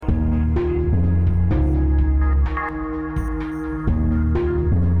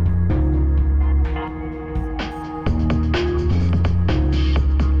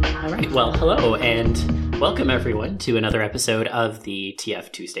Well, hello, and welcome everyone to another episode of the TF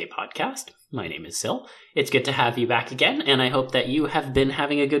Tuesday podcast. My name is Sil. It's good to have you back again, and I hope that you have been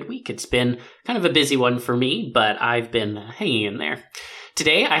having a good week. It's been kind of a busy one for me, but I've been hanging in there.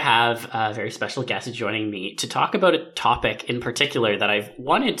 Today, I have a very special guest joining me to talk about a topic in particular that I've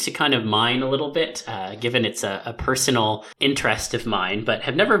wanted to kind of mine a little bit, given it's a personal interest of mine, but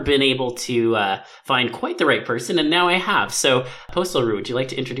have never been able to find quite the right person, and now I have. So, PostalRoo, would you like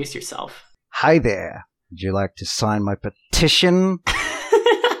to introduce yourself? Hi there. Would you like to sign my petition?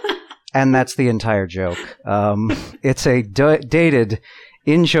 And that's the entire joke. It's a dated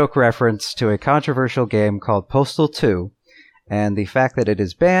in-joke reference to a controversial game called Postal 2. And the fact that it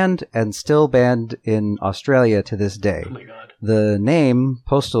is banned and still banned in Australia to this day. Oh my god. The name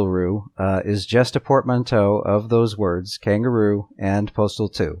PostalRoo is just a portmanteau of those words, kangaroo and Postal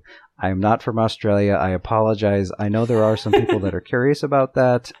 2. I am not from Australia. I apologize. I know there are some people that are curious about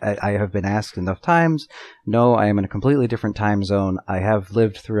that. I have been asked enough times. No, I am in a completely different time zone. I have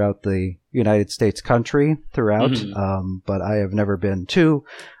lived throughout the United States country throughout, but I have never been to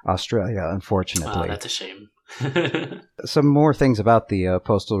Australia, unfortunately. Oh, that's a shame. Some more ththings about the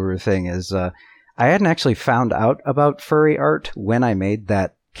PostalRoo thing is I hadn't actually found out about furry art when I made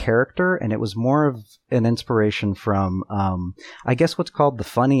that character, and it was more of an inspiration from I guess what's called the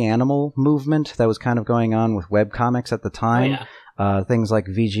funny animal movement that was kind of going on with webcomics at the time. Oh, yeah. Things like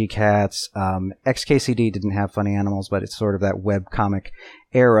VG Cats, XKCD didn't have funny animals, but it's sort of that webcomic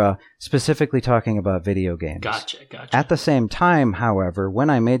era, specifically talking about video games. Gotcha. At the same time, however, when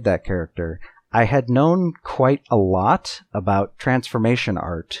I made that character, I had known quite a lot about transformation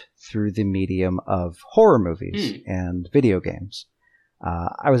art through the medium of horror movies and video games.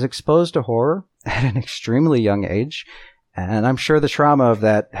 I was exposed to horror at an extremely young age, and I'm sure the trauma of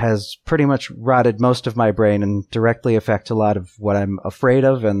that has pretty much rotted most of my brain and directly affects a lot of what I'm afraid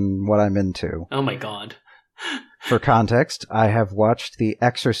of and what I'm into. Oh my god. For context, I have watched The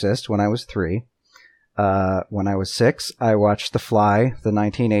Exorcist when I was 3. When I was 6, I watched The Fly, the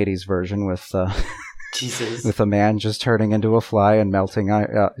 1980s version with Jesus. with a man just turning into a fly and melting.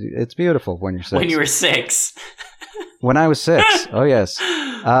 It's beautiful when you're 6. When you were 6. When I was 6, oh yes.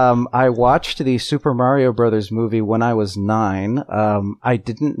 I watched the Super Mario Brothers movie when I was 9. I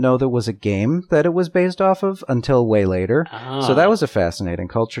didn't know there was a game that it was based off of until way later. Oh. So that was a fascinating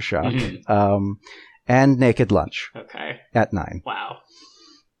culture shock. And Naked Lunch. Okay. At 9. Wow.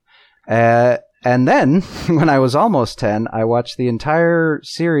 And then, when I was almost 10, I watched the entire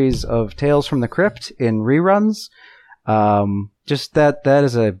series of Tales from the Crypt in reruns. Just that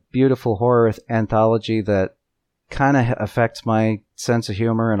is a beautiful horror anthology that kind of affects my sense of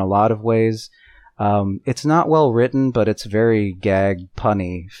humor in a lot of ways. It's not well written, but it's very gag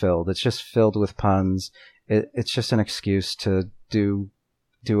punny filled. It's just filled with puns. It's just an excuse to do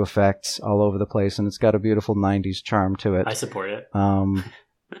effects all over the place, and it's got a beautiful 90s charm to it. I support it.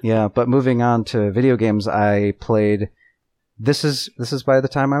 Yeah, but moving on to video games, I played. This is by the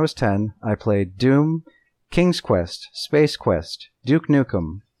time I was 10. I played Doom, King's Quest, Space Quest, Duke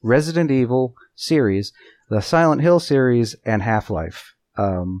Nukem, Resident Evil series, the Silent Hill series, and Half-Life.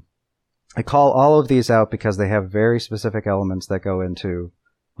 I call all of these out because they have very specific elements that go into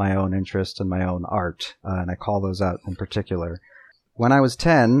my own interest and my own art, and I call those out in particular. When I was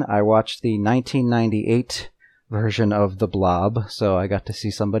 10, I watched the 1998 version of The Blob, so I got to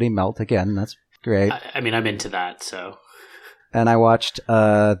see somebody melt again. That's great. I mean, I'm into that, so. And I watched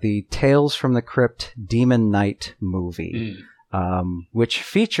the Tales from the Crypt Demon Knight movie, which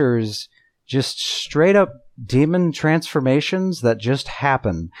features just straight up demon transformations that just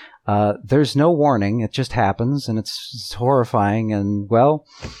happen. There's no warning. It just happens, and it's horrifying, and, well,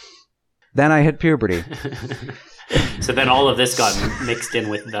 then I hit puberty. So then all of this got mixed in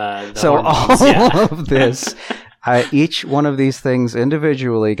with the so hormones. All of this, each one of these things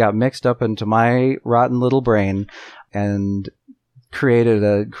individually got mixed up into my rotten little brain and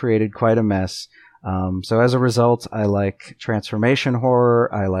created quite a mess. So as a result, I like transformation horror,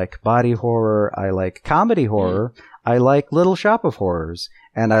 I like body horror, I like comedy horror, I like Little Shop of Horrors,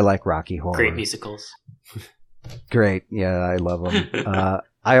 and I like Rocky Horror. Great musicals. Great, yeah, I love them.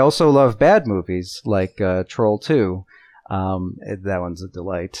 I also love bad movies like Troll 2. That one's a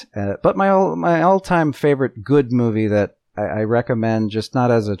delight. But my all-time favorite good movie that I recommend, just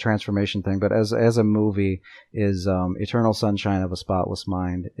not as a transformation thing, but as a movie, is Eternal Sunshine of a Spotless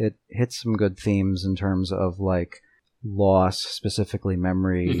Mind. It hits some good themes in terms of like loss, specifically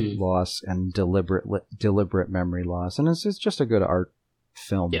memory loss and deliberate memory loss, and it's just a good art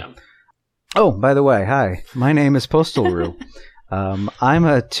film. Yeah. Oh, by the way, hi. My name is PostalRoo. I'm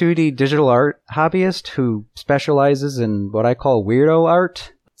a 2D digital art hobbyist who specializes in what I call weirdo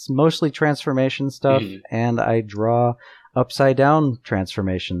art. it's mostly transformation stuff, and I draw upside down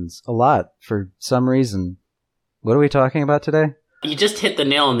transformations a lot for some reason. What are we talking about today? You just hit the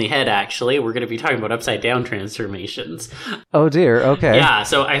nail on the head, actually. We're going to be talking about upside down transformations. Oh, dear. Okay. Yeah,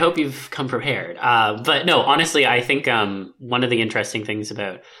 so I hope you've come prepared. But no, honestly, I think one of the interesting things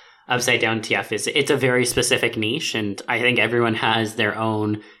about upside down TF is it's a very specific niche, and I think everyone has their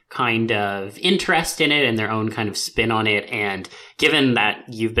own kind of interest in it and their own kind of spin on it. And given that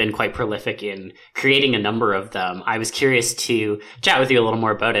you've been quite prolific in creating a number of them, I was curious to chat with you a little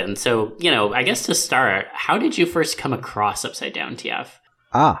more about it. And so, I guess to start, how did you first come across upside down TF?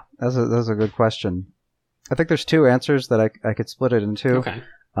 That's a good question. I think there's two answers that I could split it into. Okay.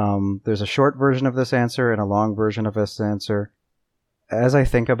 There's a short version of this answer and a long version of this answer. As I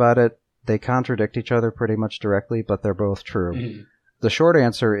think about it, they contradict each other pretty much directly, but they're both true. Mm-hmm. The short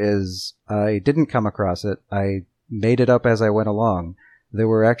answer is I didn't come across it. I made it up as I went along. There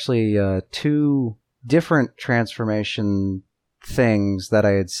were actually two different transformation things that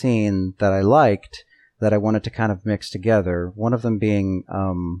I had seen that I liked that I wanted to kind of mix together. One of them being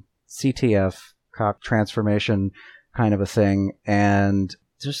CTF, cock transformation kind of a thing, and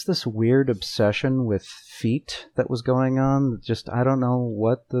just this weird obsession with feet that was going on. Just, I don't know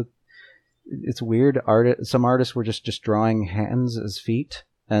what it's weird. Some artists were just drawing hands as feet.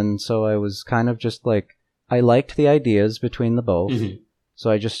 And so I was kind of just like, I liked the ideas between the both. Mm-hmm. So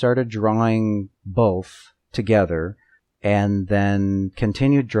I just started drawing both together and then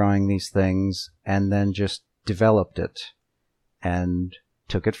continued drawing these things and then just developed it and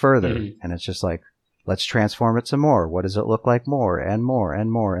took it further. Mm-hmm. And it's just like, let's transform it some more. What does it look like more and more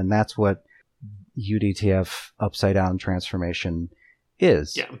and more? And that's what UDTF upside down transformation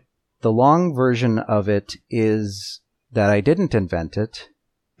is. Yeah. The long version of it is that I didn't invent it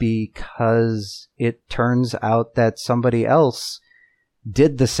because it turns out that somebody else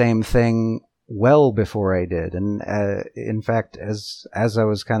did the same thing well before I did. And in fact, as I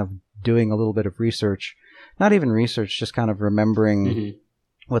was kind of doing a little bit of research, not even research, just kind of remembering mm-hmm.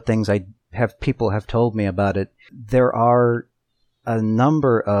 what things people have told me about it, there are a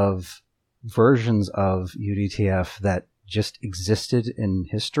number of versions of UDTF that just existed in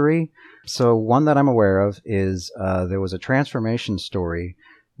history. So one that I'm aware of is there was a transformation story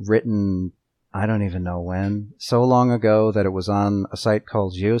written, I don't even know when, so long ago that it was on a site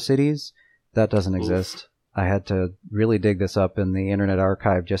called GeoCities. That doesn't exist. I had to really dig this up in the Internet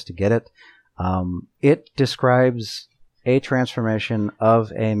Archive just to get it. It describes a transformation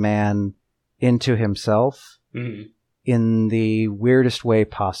of a man into himself mm-hmm. in the weirdest way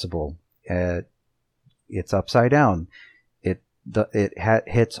possible. It's upside down. It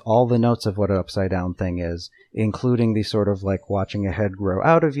hits all the notes of what an upside down thing is, including the sort of like watching a head grow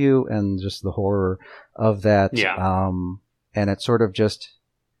out of you and just the horror of that. Yeah. And it sort of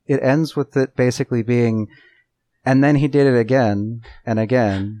it ends with it basically being, and then he did it again and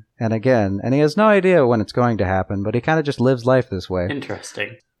again and again, and he has no idea when it's going to happen, but he kind of just lives life this way.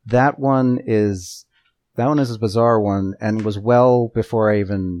 Interesting. That one is a bizarre one and was well before I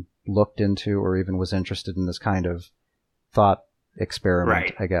even looked into or even was interested in this kind of thought experiment,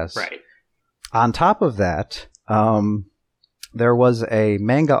 right. I guess. Right. On top of that, there was a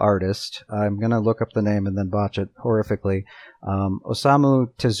manga artist. I'm going to look up the name and then botch it horrifically.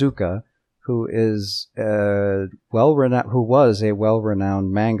 Osamu Tezuka, who was a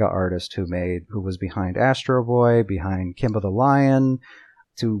well-renowned manga artist who was behind Astro Boy, behind Kimba the Lion,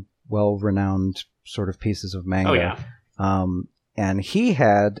 two well-renowned sort of pieces of manga. Oh, yeah. And he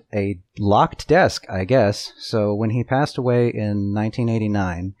had a locked desk, I guess. So when he passed away in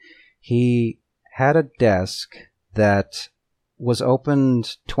 1989, he had a desk that was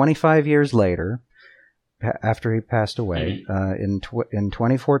opened 25 years later, after he passed away, in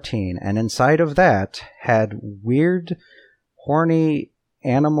 2014. And inside of that had weird, horny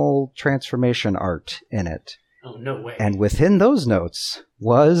animal transformation art in it. Oh, no way. And within those notes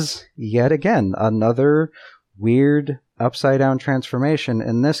was, yet again, another weird upside-down transformation.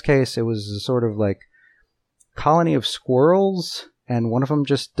 In this case, it was a sort of like colony of squirrels, and one of them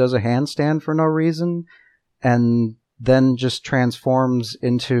just does a handstand for no reason, and then just transforms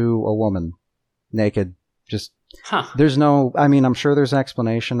into a woman, naked. Just, There's no, I mean, I'm sure there's an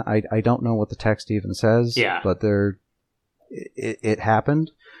explanation. I don't know what the text even says, but it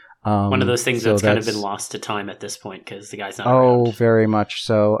happened. One of those things that's kind of been lost to time at this point because the guy's not around. Oh, very much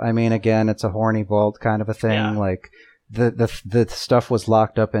so. I mean, again, it's a horny vault kind of a thing. Yeah. Like, the stuff was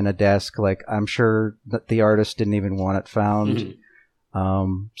locked up in a desk. Like, I'm sure that the artist didn't even want it found.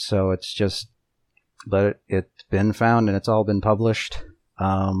 Mm-hmm. So it's just, but it's been found and it's all been published.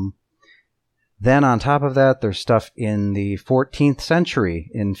 Then on top of that, there's stuff in the 14th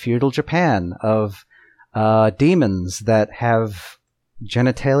century in feudal Japan of demons that have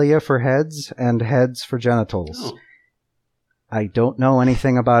genitalia for heads and heads for genitals. Oh. I don't know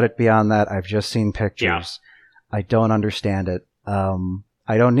anything about it beyond that. I've just seen pictures. Yeah. I don't understand it.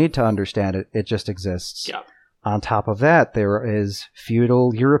 I don't need to understand it. It just exists. Yeah. On top of that, there is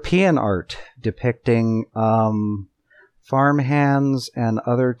feudal European art depicting farmhands and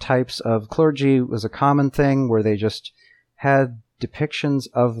other types of clergy. Was a common thing where they just had depictions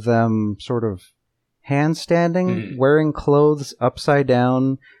of them sort of handstanding, wearing clothes upside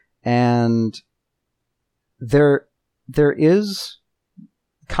down, and there is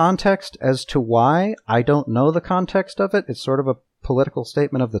context as to why. I don't know the context of it. It's sort of a political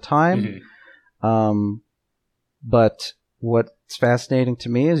statement of the time. But what's fascinating to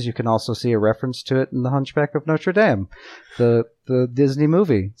me is you can also see a reference to it in The Hunchback of Notre Dame, the Disney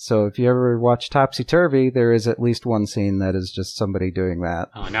movie. So if you ever watch Topsy Turvy, there is at least one scene that is just somebody doing that.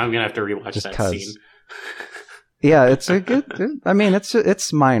 Oh, now I'm gonna have to rewatch just that scene. Yeah, it's a good. I mean,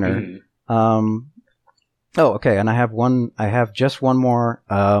 it's minor. Oh, okay. And I have just one more.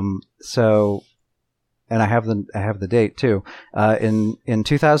 And I have the date too. In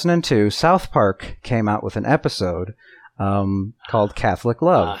 2002, South Park came out with an episode called Catholic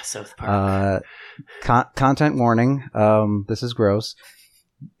Love. South Park. Content warning. This is gross.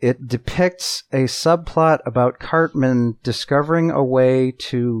 It depicts a subplot about Cartman discovering a way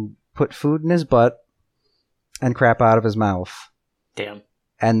to put food in his butt and crap out of his mouth. Damn.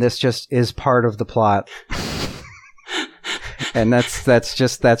 And this just is part of the plot. And that's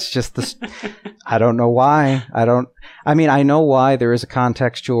just the. I don't know why. I mean, I know why. There is a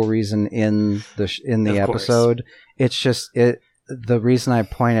contextual reason in the episode. It's just the reason I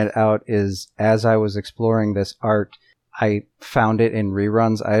point it out is as I was exploring this art, I found it in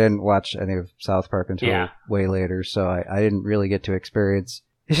reruns. I didn't watch any of South Park until way later, so I didn't really get to experience.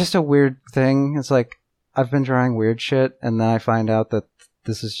 It's just a weird thing. It's like I've been drawing weird shit, and then I find out that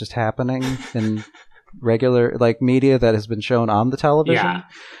this is just happening in regular media that has been shown on the television.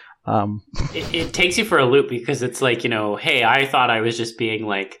 It takes you for a loop because it's like, hey, I thought I was just being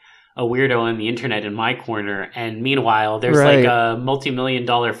like a weirdo on the internet in my corner, and meanwhile there's like a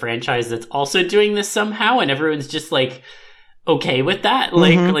multi-million-dollar franchise that's also doing this somehow, and everyone's just like okay with that.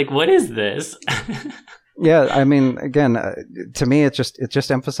 Like what is this? Yeah, I mean, again, to me, it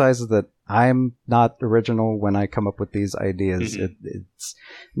just emphasizes that I'm not original when I come up with these ideas. It's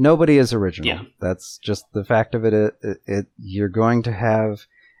nobody is original. Yeah. That's just the fact of it. You're going to have,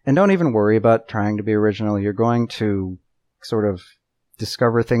 and don't even worry about trying to be original. You're going to sort of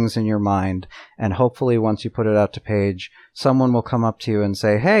discover things in your mind, and hopefully, once you put it out to page, someone will come up to you and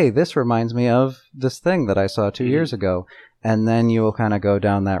say, "Hey, this reminds me of this thing that I saw 2 years ago," and then you will kind of go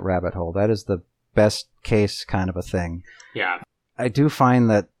down that rabbit hole. That is the best case kind of a thing. Yeah. I do find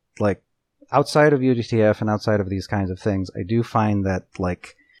that, like, outside of UDTF and outside of these kinds of things, I do find that,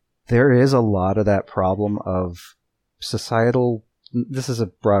 like, there is a lot of that problem of societal, this is a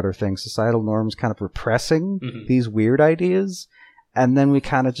broader thing, societal norms kind of repressing these weird ideas, and then we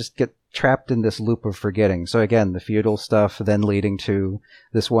kind of just get trapped in this loop of forgetting. So again, the feudal stuff then leading to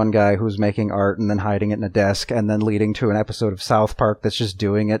this one guy who's making art and then hiding it in a desk, and then leading to an episode of South Park that's just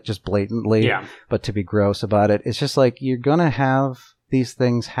doing it just blatantly, but to be gross about it. It's just like, you're gonna have these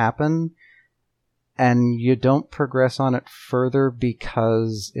things happen and you don't progress on it further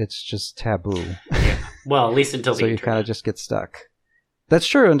because it's just taboo. Well, at least until the internet. So you kind of just get stuck. That's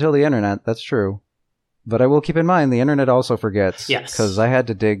true, until the internet. That's true. But I will keep in mind, the internet also forgets. Yes. Because I had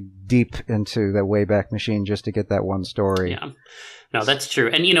to dig deep into the Wayback Machine just to get that one story. Yeah. No, that's true.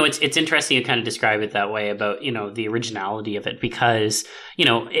 And, it's interesting you kind of describe it that way about, the originality of it because,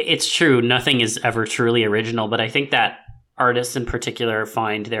 it's true. Nothing is ever truly original. But I think that artists in particular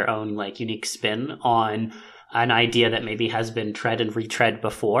find their own, unique spin on an idea that maybe has been tread and retread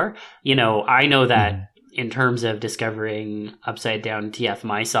before. I know that in terms of discovering Upside Down TF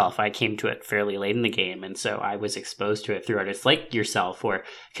myself, I came to it fairly late in the game, and so I was exposed to it through artists like yourself or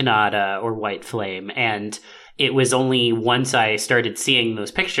Kanata or White Flame, and it was only once I started seeing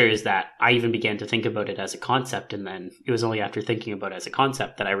those pictures that I even began to think about it as a concept, and then it was only after thinking about it as a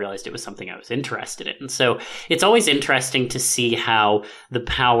concept that I realized it was something I was interested in. And so it's always interesting to see how the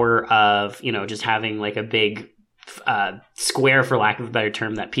power of, just having a big square, for lack of a better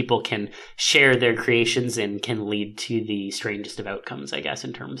term, that people can share their creations in can lead to the strangest of outcomes, I guess,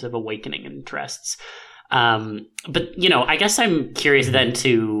 in terms of awakening interests. But, I guess I'm curious then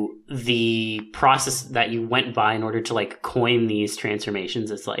to the process that you went by in order to coin these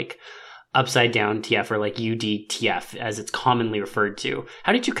transformations as Upside Down TF or UDTF as it's commonly referred to.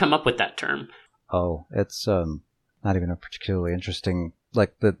 How did you come up with that term? Oh, it's not even a particularly interesting.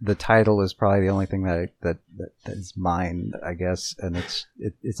 Like the title is probably the only thing that is mine, I guess, and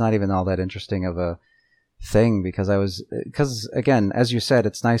it's not even all that interesting of a thing because again, as you said,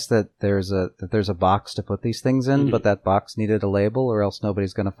 it's nice that there's a box to put these things in, but that box needed a label, or else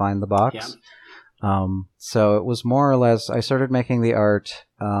nobody's going to find the box. Yeah. So it was more or less. I started making the art.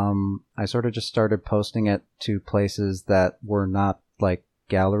 I sort of just started posting it to places that were not like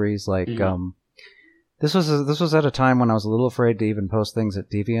galleries, like. This was at a time when I was a little afraid to even post things at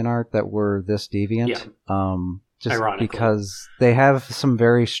DeviantArt that were this deviant. Just ironically. Because they have some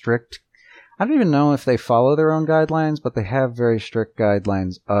very strict. I don't even know if they follow their own guidelines, but they have very strict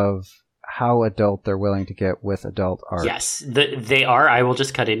guidelines of how adult they're willing to get with adult art. Yes, they are. I will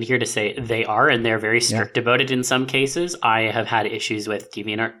just cut in here to say they are, and they're very strict about it in some cases. I have had issues with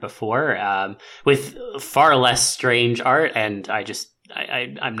DeviantArt before with far less strange art, and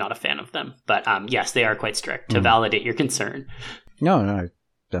I'm not a fan of them. But yes, they are quite strict to validate your concern. No,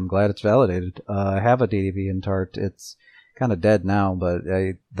 I'm glad it's validated. I have a DeviantArt. It's kind of dead now, but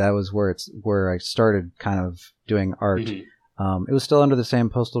that was where I started kind of doing art. It was still under the same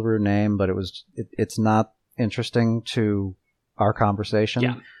PostalRoo name, but it's not interesting to our conversation.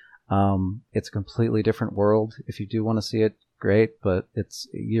 Yeah. It's a completely different world. If you do want to see it, great, but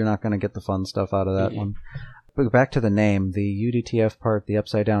you're not going to get the fun stuff out of that one. But back to the name, the UDTF part, the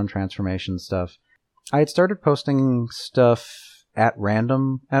upside down transformation stuff. I had started posting stuff at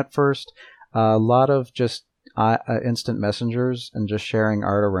random at first. A lot of just instant messengers and just sharing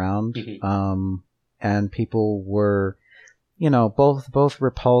art around. And people were, both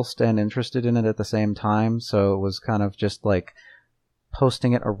repulsed and interested in it at the same time. So it was kind of just like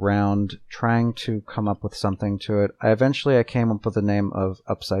posting it around, trying to come up with something to it. I came up with the name of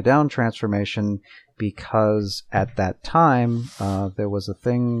Upside Down Transformation because at that time there was a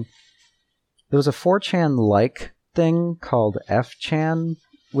 4chan-like thing called FChan,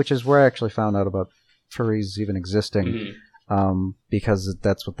 which is where I actually found out about furries even existing, because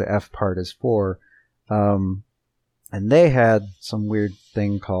that's what the F part is for. And they had some weird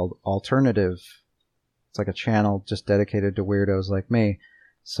thing called Alternative. It's like a channel just dedicated to weirdos like me.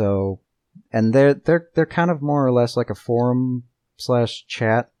 So, and they're kind of more or less like a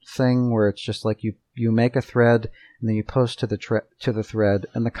forum/chat thing where it's just like you make a thread and then you post to the thread.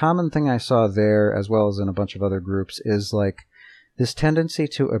 And the common thing I saw there, as well as in a bunch of other groups, is like this tendency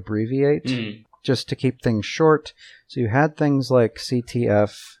to abbreviate just to keep things short. So you had things like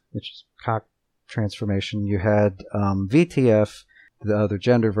CTF, which is cock transformation. You had VTF, the other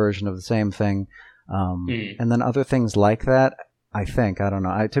gender version of the same thing. And then other things like that, I don't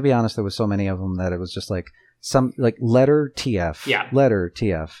know. To be honest, there was so many of them that it was just like some like letter TF, letter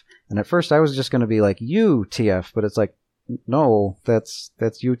TF. And at first I was just going to be like UTF, but it's like, no, that's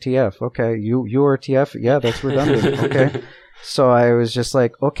UTF. Okay. You are TF. Yeah, that's redundant. Okay. So I was just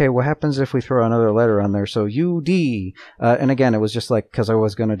like, okay, what happens if we throw another letter on there? So UD. And again, it was just like, cause I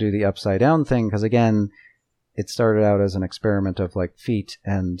was going to do the upside down thing. Cause again, it started out as an experiment of like feet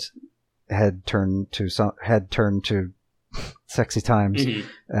and had turned to sexy times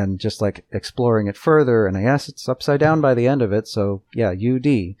and just like exploring it further. And yes, it's upside down by the end of it. So yeah,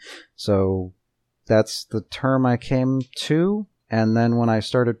 UD. So that's the term I came to. And then when I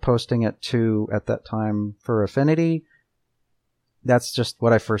started posting it to, at that time for Affinity, that's just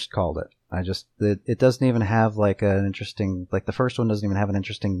what I first called it. It doesn't even have like an interesting, like the first one doesn't even have an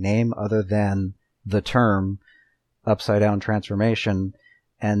interesting name other than the term upside down transformation.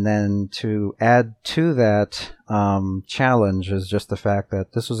 And then to add to that challenge is just the fact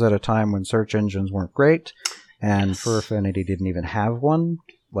that this was at a time when search engines weren't great, and Fur Affinity didn't even have one.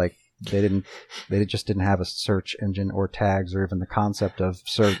 Like they just didn't have a search engine or tags or even the concept of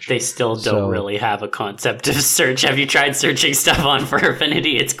search. They still don't really have a concept of search. Have you tried searching stuff on Fur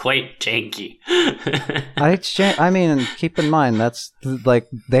Affinity? It's quite janky. I mean, keep in mind that's like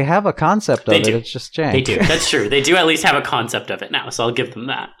they have a concept of it. It's just jank. They do. That's true. They do at least have a concept of it now, so I'll give them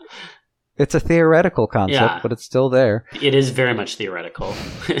that. It's a theoretical concept, but it's still there. It is very much theoretical.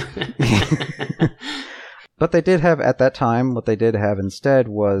 But they did have, at that time, what they did have instead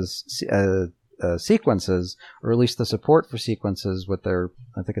was sequences, or at least the support for sequences with their,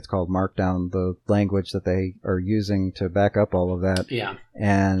 I think it's called Markdown, the language that they are using to back up all of that. Yeah.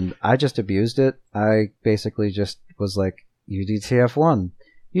 And I just abused it. I basically just was like, UDTF1,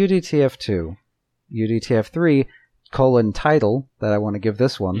 UDTF2, UDTF3, title that I want to give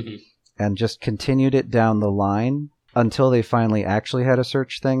this one, and just continued it down the line until they finally actually had a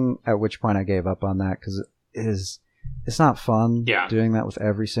search thing, at which point I gave up on that, because it's not fun doing that with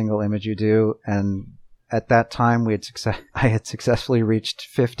every single image you do. And at that time I had successfully reached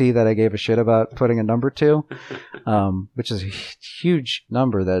 50 that I gave a shit about putting a number to, which is a huge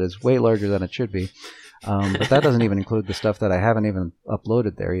number that is way larger than it should be. But that doesn't even include the stuff that I haven't even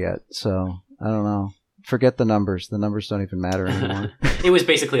uploaded there yet. So I don't know. Forget the numbers. The numbers don't even matter anymore. It was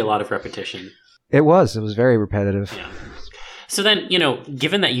basically a lot of repetition. It was very repetitive. Yeah. So then,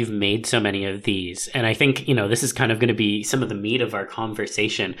 given that you've made so many of these, and I think, this is kind of going to be some of the meat of our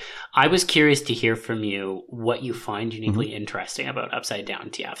conversation, I was curious to hear from you what you find uniquely interesting about Upside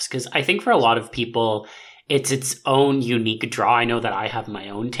Down TFs. Because I think for a lot of people, it's its own unique draw. I know that I have my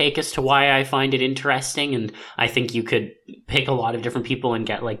own take as to why I find it interesting, and I think you could pick a lot of different people and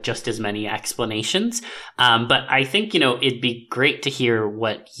get like just as many explanations. But I think, it'd be great to hear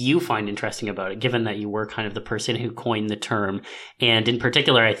what you find interesting about it, given that you were kind of the person who coined the term. And in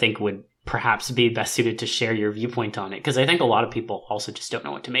particular, I think would perhaps be best suited to share your viewpoint on it, because I think a lot of people also just don't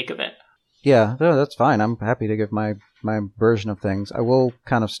know what to make of it. Yeah, no, that's fine. I'm happy to give my version of things. I will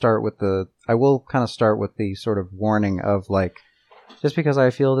kind of start with the sort of warning of like, just because I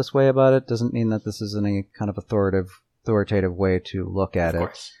feel this way about it doesn't mean that this is any kind of authoritative way to look at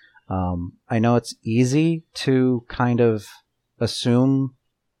it. I know it's easy to kind of assume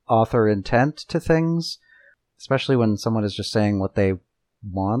author intent to things, especially when someone is just saying what they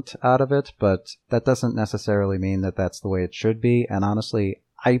want out of it, but that doesn't necessarily mean that that's the way it should be. And honestly,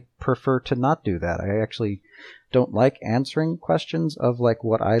 I prefer to not do that. I actually don't like answering questions of like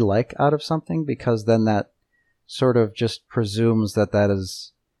what I like out of something, because then that sort of just presumes that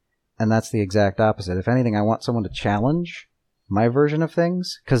is, and that's the exact opposite. If anything, I want someone to challenge my version of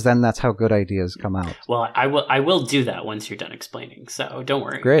things, because then that's how good ideas come out. Well, I will do that once you're done explaining, so don't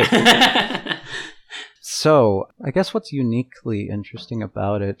worry. Great. So I guess what's uniquely interesting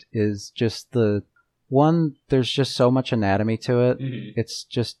about it is just there's just so much anatomy to it. Mm-hmm. It's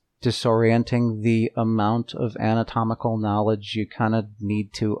just disorienting the amount of anatomical knowledge you kind of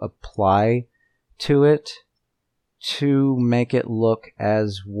need to apply to it to make it look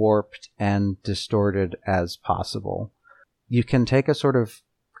as warped and distorted as possible. You can take a sort of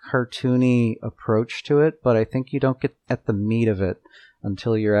cartoony approach to it, but I think you don't get at the meat of it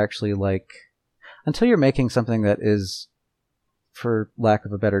until you're actually until you're making something that is, for lack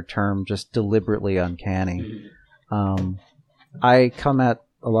of a better term, just deliberately uncanny. I come at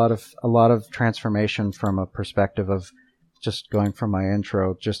a lot of transformation from a perspective of, just going from my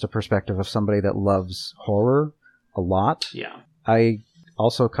intro, just a perspective of somebody that loves horror a lot. Yeah. I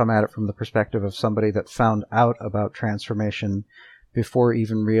also come at it from the perspective of somebody that found out about transformation before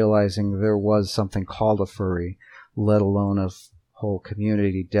even realizing there was something called a furry, let alone a whole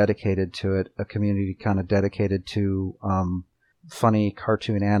community dedicated to it, a community kind of dedicated to funny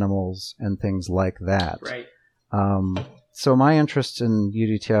cartoon animals and things like that. Right. So my interests in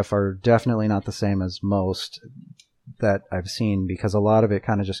UDTF are definitely not the same as most that I've seen, because a lot of it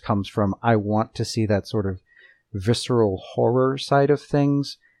kind of just comes from, I want to see that sort of visceral horror side of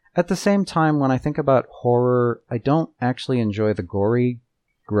things. At the same time, when I think about horror, I don't actually enjoy the gory,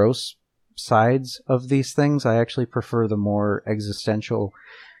 gross sides of these things. I actually prefer the more existential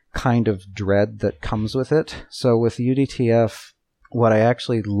kind of dread that comes with it. So with UDTF, what I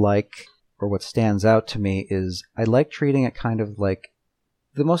actually like, or what stands out to me, is I like treating it kind of like,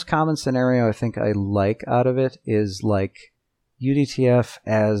 the most common scenario I think I like out of it is like UDTF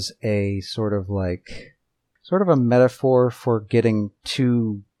as a sort of a metaphor for getting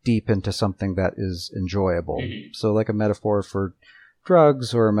too deep into something that is enjoyable. Mm-hmm. So like a metaphor for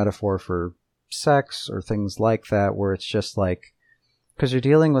drugs, or a metaphor for sex, or things like that, where it's just like, because you're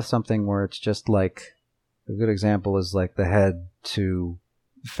dealing with something where it's just like, a good example is like the head to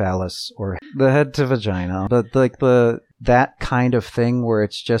phallus, or the head to vagina, but like that kind of thing where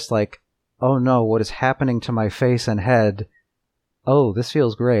it's just like, oh no, what is happening to my face and head? Oh, this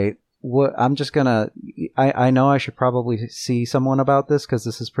feels great. What I'm just gonna, I know I should probably see someone about this because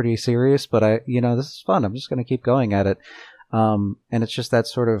this is pretty serious, but this is fun. I'm just gonna keep going at it. And it's just that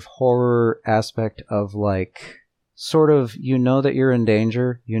sort of horror aspect of like, sort of, that you're in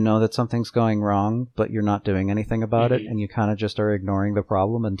danger, that something's going wrong, but you're not doing anything about it, and you kind of just are ignoring the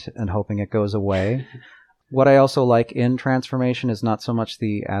problem and hoping it goes away. What I also like in transformation is not so much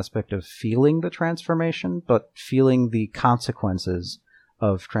the aspect of feeling the transformation, but feeling the consequences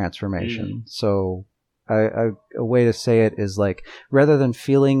of transformation. So a way to say it is like, rather than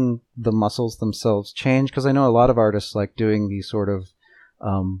feeling the muscles themselves change, because I know a lot of artists like doing these sort of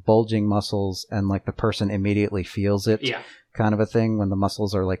bulging muscles and like the person immediately feels it, kind of a thing, when the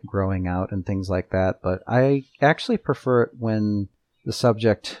muscles are like growing out and things like that. But I actually prefer it when the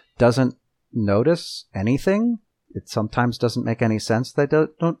subject doesn't notice anything. It sometimes doesn't make any sense that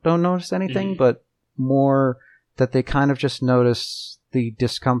don't notice anything, but more that they kind of just notice the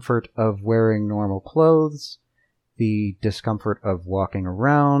discomfort of wearing normal clothes, the discomfort of walking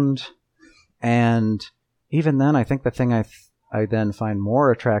around, and even then, I think the thing I then find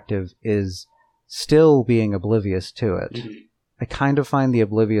more attractive is still being oblivious to it. Mm-hmm. I kind of find the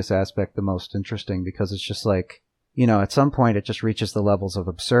oblivious aspect the most interesting because it's just like, at some point it just reaches the levels of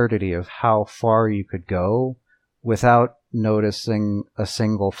absurdity of how far you could go without noticing a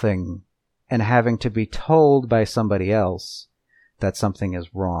single thing and having to be told by somebody else that something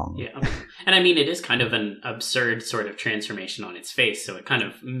is wrong. Yeah. And I mean, it is kind of an absurd sort of transformation on its face, so it kind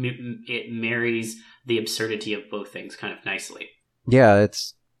of it marries the absurdity of both things kind of nicely. Yeah,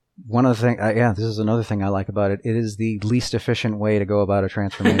 it's one of the things. This is another thing I like about it. It is the least efficient way to go about a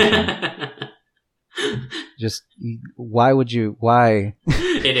transformation. Just why?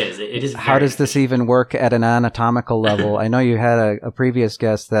 It is. How does this even work at an anatomical level? I know you had a previous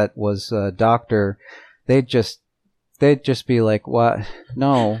guest that was a doctor. They'd just be like, what?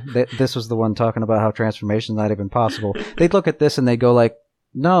 No, this was the one talking about how transformation is not even possible. They'd look at this and they'd go like,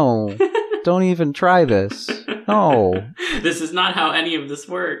 no, don't even try this. No. This is not how any of this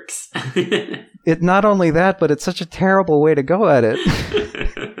works. It not only that, but it's such a terrible way to go at it.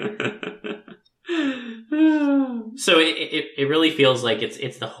 So it really feels like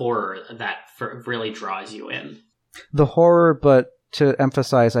it's the horror that really draws you in. The horror, but to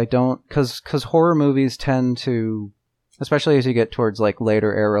emphasize, I don't, because horror movies tend to, especially as you get towards like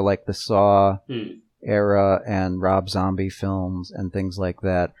later era, like the Saw era and Rob Zombie films and things like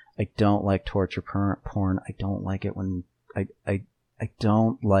that. I don't like torture porn. I don't like it when I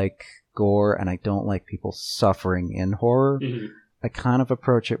don't like gore, and I don't like people suffering in horror. Mm-hmm. I kind of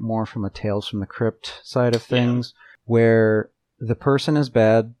approach it more from a Tales from the Crypt side of things, where the person is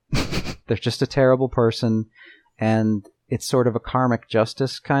bad, they're just a terrible person, and it's sort of a karmic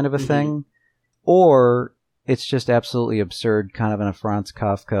justice kind of a thing, or it's just absolutely absurd, kind of in a Franz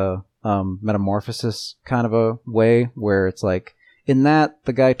Kafka metamorphosis kind of a way, where it's like, in that,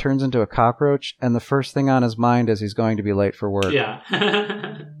 the guy turns into a cockroach, and the first thing on his mind is he's going to be late for work. Yeah.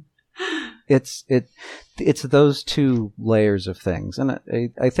 It's those two layers of things, and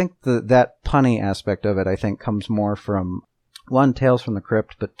I think that punny aspect of it, I think, comes more from, one, Tales from the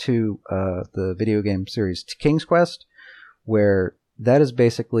Crypt, but two, the video game series King's Quest, where that is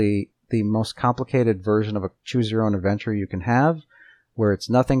basically the most complicated version of a choose-your-own-adventure you can have, where it's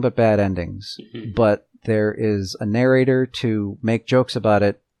nothing but bad endings, but there is a narrator to make jokes about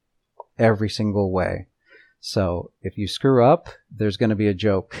it every single way. So if you screw up, there's going to be a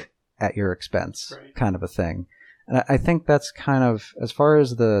joke at your expense, kind of a thing. And I think that's kind of, as far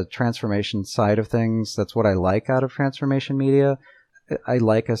as the transformation side of things, that's what I like out of transformation media. I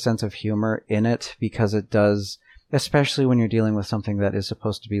like a sense of humor in it because it does, especially when you're dealing with something that is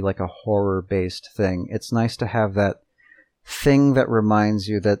supposed to be like a horror-based thing. It's nice to have that thing that reminds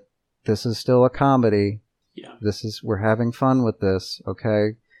you that this is still a comedy. Yeah. We're having fun with this, okay?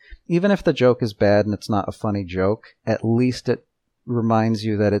 Even if the joke is bad and it's not a funny joke, at least it reminds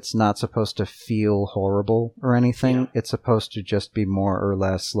you that it's not supposed to feel horrible or anything. Yeah. It's supposed to just be more or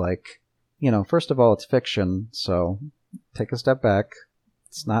less like, first of all, it's fiction, so take a step back.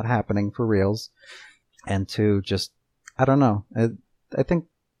 It's not happening for reals. And two, just, I don't know. I think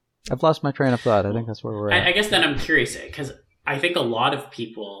I've lost my train of thought. I think that's where we're at. I guess then I'm curious, because I think a lot of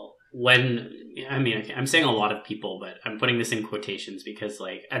people, I'm saying a lot of people, but I'm putting this in quotations because,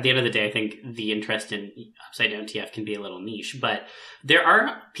 like, at the end of the day, I think the interest in Upside Down TF can be a little niche. But there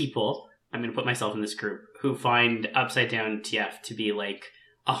are people, I'm going to put myself in this group, who find Upside Down TF to be like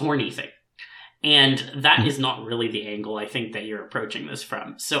a horny thing. And that is not really the angle I think that you're approaching this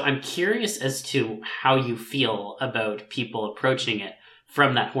from. So I'm curious as to how you feel about people approaching it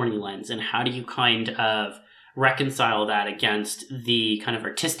from that horny lens, and how do you kind of reconcile that against the kind of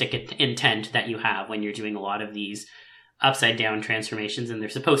artistic intent that you have when you're doing a lot of these upside down transformations, and they're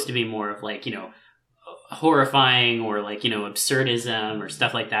supposed to be more of like, horrifying or like, absurdism or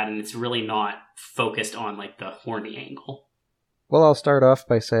stuff like that, and it's really not focused on like the horny angle. Well, I'll start off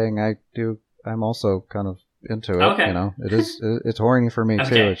by saying I'm also kind of into it. Okay. It's horny for me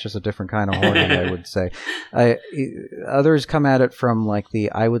too. It's just a different kind of horny, I would say. Others come at it from like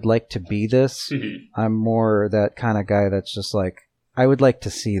I would like to be this. Mm-hmm. I'm more that kind of guy that's just like, I would like to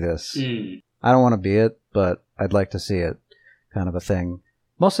see this. I don't want to be it, but I'd like to see it, kind of a thing.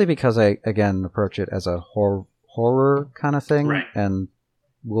 Mostly because I, again, approach it as a horror kind of thing. Right. And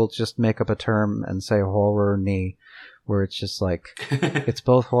we'll just make up a term and say horror-ny, where it's just like, it's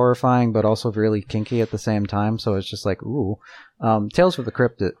both horrifying but also really kinky at the same time. So it's just like, ooh. Tales from the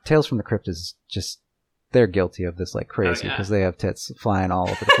Crypt is just, they're guilty of this like crazy because they have tits flying all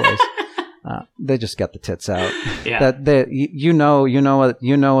over the place. They just got the tits out. Yeah. You know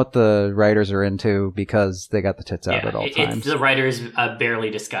what the writers are into because they got the tits out at all times. It's the writer's barely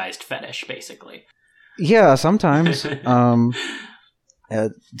disguised fetish, basically. Yeah, sometimes.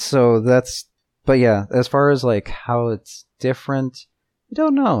 So that's, but yeah, as far as like how it's different, I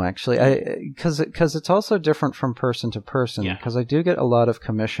don't know actually. Because it's also different from person to person. Because I do get a lot of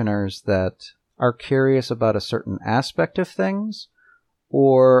commissioners that are curious about a certain aspect of things,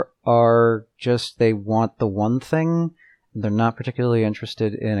 or are just they want the one thing. They're not particularly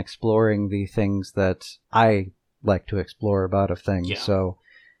interested in exploring the things that I like to explore about of things. Yeah. So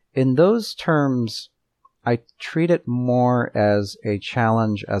in those terms, I treat it more as a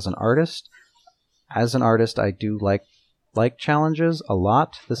challenge as an artist. As an artist, I do like challenges a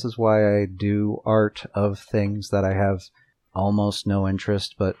lot. This is why I do art of things that I have almost no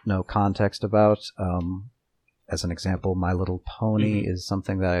interest but no context about. As an example, My Little Pony is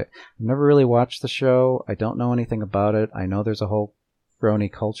something that I've never really watched the show. I don't know anything about it. I know there's a whole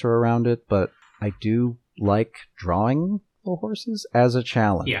brony culture around it, but I do like drawing little horses as a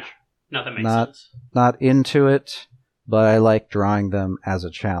challenge. Yeah, no, that makes sense. Not into it, but I like drawing them as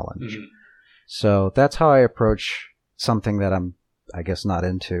a challenge. So that's how I approach something that I'm, I guess, not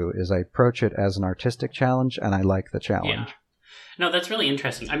into, is I approach it as an artistic challenge, and I like the challenge. Yeah. No, that's really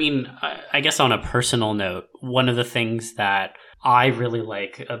interesting. I mean, I guess on a personal note, one of the things that I really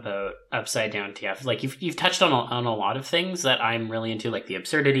like about Upside Down TF, like you've touched on a lot of things that I'm really into, like the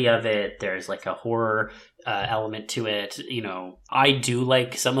absurdity of it. There's like a horror element to it. You know, I do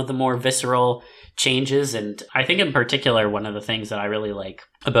like some of the more visceral changes, and I think in particular one of the things that I really like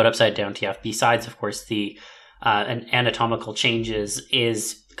about Upside Down TF, besides of course the anatomical changes,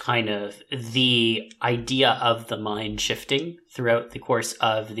 is kind of the idea of the mind shifting throughout the course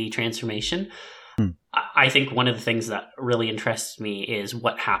of the transformation. I think one of the things that really interests me is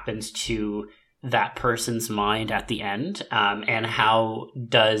what happens to that person's mind at the end, and how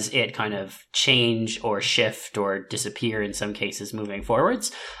does it kind of change or shift or disappear in some cases moving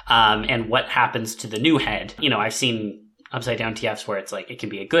forwards, and what happens to the new head. You know, I've seen Upside Down TFs where it's like it can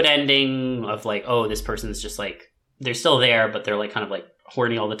be a good ending of like, oh, this person's just like, they're still there, but they're like kind of like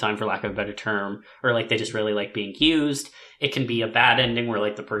horny all the time, for lack of a better term, or like they just really like being used. It can be a bad ending where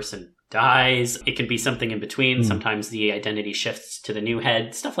like the person dies. It can be something in between. Sometimes the identity shifts to the new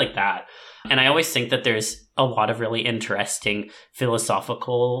head, stuff like that. And I always think that there's a lot of really interesting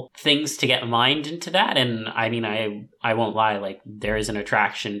philosophical things to get mind into that. And I mean, I won't lie, like there is an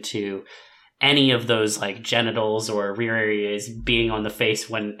attraction to any of those like genitals or rear areas being on the face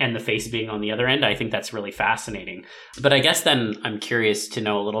and the face being on the other end. I think that's really fascinating. But I guess then I'm curious to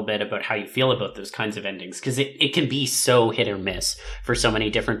know a little bit about how you feel about those kinds of endings, because it can be so hit or miss for so many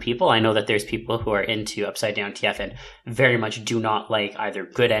different people. I know that there's people who are into Upside Down TF and very much do not like either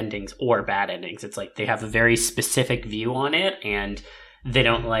good endings or bad endings. It's like they have a very specific view on it, and they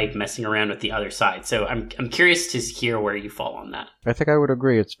don't like messing around with the other side. So I'm curious to hear where you fall on that. I think I would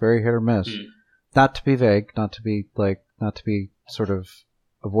agree. It's very hit or miss. Not to be vague, not to be sort of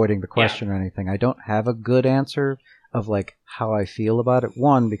avoiding the question or anything. I don't have a good answer of like how I feel about it.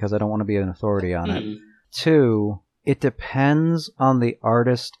 One, because I don't want to be an authority on it. Two, it depends on the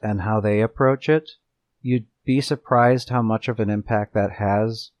artist and how they approach it. You'd be surprised how much of an impact that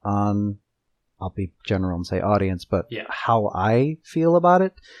has on, I'll be general and say audience, but how I feel about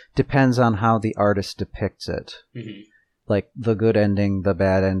it depends on how the artist depicts it. Like the good ending, the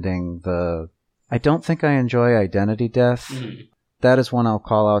bad ending, I don't think I enjoy identity death. That is one I'll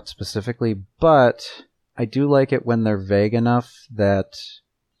call out specifically, but I do like it when they're vague enough that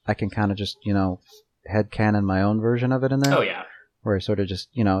I can kind of just, headcanon my own version of it in there. Oh, yeah. Where I sort of just,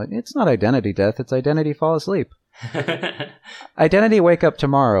 it's not identity death, it's identity fall asleep. Identity wake up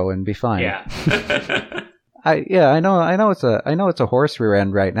tomorrow and be fine. Yeah. I know it's a horse rear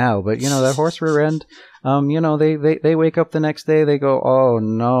end right now, but that horse rear end, they wake up the next day, they go, oh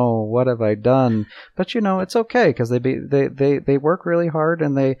no, what have I done? But it's okay, because they work really hard,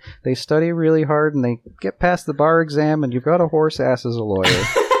 and they study really hard, and they get past the bar exam, and you've got a horse ass as a lawyer.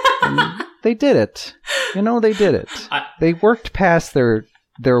 And they did it. They did it. They worked past their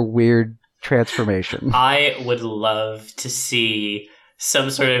weird transformation. I would love to see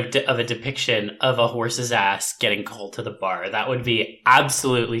some sort of a depiction of a horse's ass getting called to the bar. That would be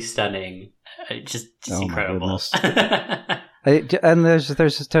absolutely stunning. Just incredible. And there's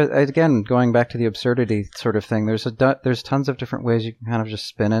again, going back to the absurdity sort of thing. There's tons of different ways you can kind of just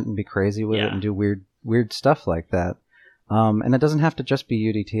spin it and be crazy with it and do weird stuff like that. And it doesn't have to just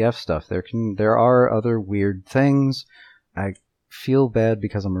be UDTF stuff. There are other weird things. I feel bad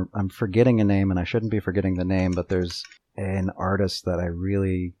because I'm forgetting a name, and I shouldn't be forgetting the name, but there's an artist that I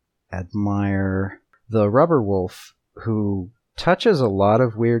really admire the Rubber Wolf, who touches a lot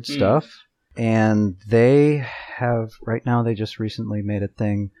of weird stuff. And they have, right now, they just recently made a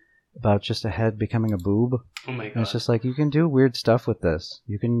thing about just a head becoming a boob. Oh my god. And it's just like, you can do weird stuff with this.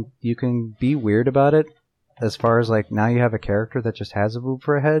 You can be weird about it as far as like, now you have a character that just has a boob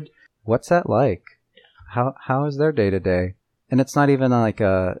for a head. What's that like? Yeah. How is their day to day? And it's not even like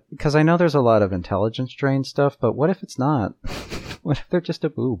because I know there's a lot of intelligence drain stuff, but what if it's not? What if they're just a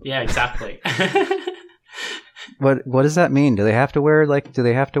boob? Yeah, exactly. What does that mean? Do they have to wear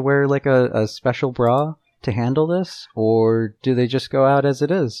like a special bra to handle this, or do they just go out as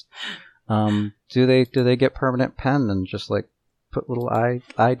it is? Do they get permanent pen and just like put little eye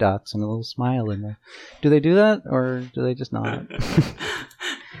dots and a little smile in there? Do they do that, or do they just not?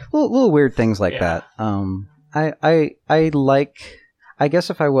 little weird things like that. I like. I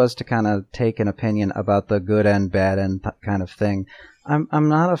guess if I was to kind of take an opinion about the good end, bad end kind of thing, I'm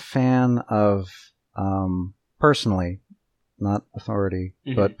not a fan of personally, not authority,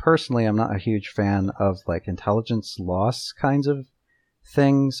 but personally, I'm not a huge fan of like intelligence loss kinds of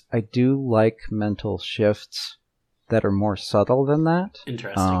things. I do like mental shifts that are more subtle than that.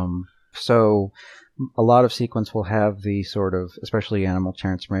 Interesting. So a lot of sequence will have the sort of, especially animal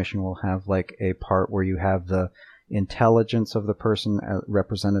transformation, will have like a part where you have the intelligence of the person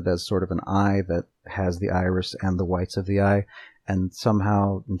represented as sort of an eye that has the iris and the whites of the eye, and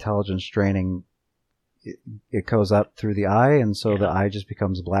somehow intelligence draining, it goes up through the eye, and so the eye just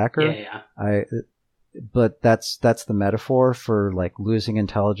becomes blacker. But that's the metaphor for like losing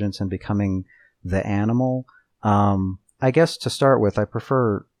intelligence and becoming the animal. I guess to start with, I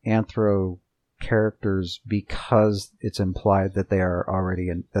prefer anthro characters because it's implied that they are already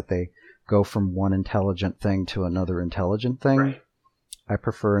that they go from one intelligent thing to another intelligent thing. Right. I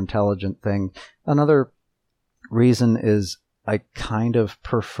prefer intelligent thing. Another reason is I kind of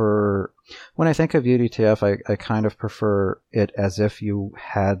prefer, when I think of UDTF, I kind of prefer it as if you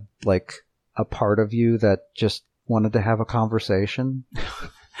had like a part of you that just wanted to have a conversation.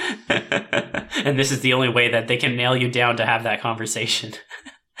 And this is the only way that they can nail you down to have that conversation.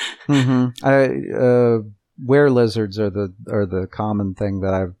 Were lizards are the common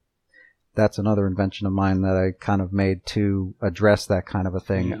thing that's another invention of mine that I kind of made to address that kind of a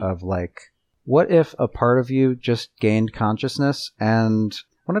thing of like, what if a part of you just gained consciousness and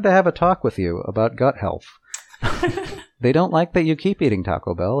wanted to have a talk with you about gut health? They don't like that you keep eating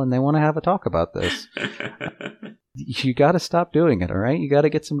Taco Bell, and they want to have a talk about this. You got to stop doing it, all right? You got to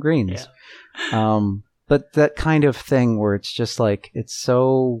get some greens. Yeah. But that kind of thing where it's just like, it's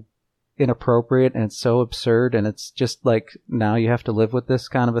so inappropriate and it's so absurd, and it's just like, now you have to live with this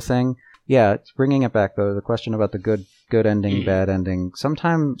kind of a thing. Yeah, it's bringing it back, though, the question about the good ending, bad ending.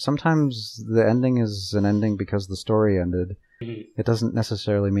 Sometimes the ending is an ending because the story ended. It doesn't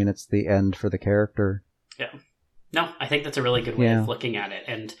necessarily mean it's the end for the character. Yeah. No, I think that's a really good way of looking at it.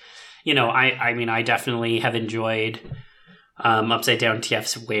 And, you know, I mean, I definitely have enjoyed Upside Down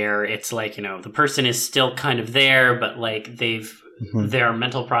TFs where it's like, you know, the person is still kind of there, but like their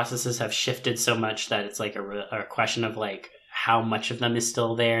mental processes have shifted so much that it's like a question of like, how much of them is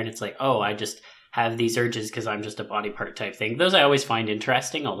still there, and it's like, oh, I just have these urges because I'm just a body part type thing. Those I always find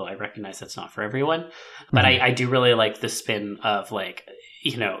interesting, although I recognize that's not for everyone. But I do really like the spin of like,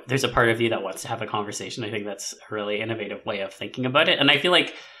 you know, there's a part of you that wants to have a conversation. I think that's a really innovative way of thinking about it, and I feel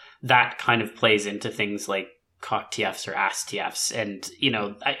like that kind of plays into things like cock TFs or ass TFs. And, you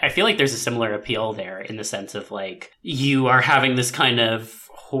know, I feel like there's a similar appeal there in the sense of like, you are having this kind of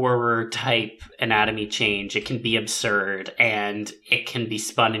horror type anatomy change. It can be absurd, and it can be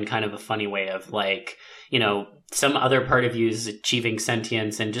spun in kind of a funny way of like, you know, some other part of you is achieving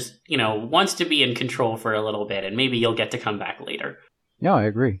sentience and just, you know, wants to be in control for a little bit, and maybe you'll get to come back later. Yeah, I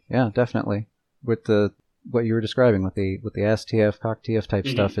agree. Yeah, definitely. With what you were describing with the ass TF, cock TF type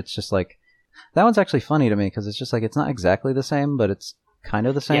stuff, it's just like, that one's actually funny to me because it's just like, it's not exactly the same, but it's kind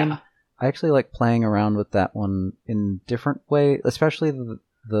of the same. Yeah. I actually like playing around with that one in different way, especially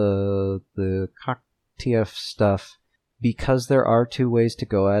the cock TF stuff, because there are two ways to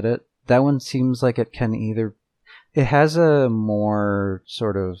go at it. That one seems like it can it has a more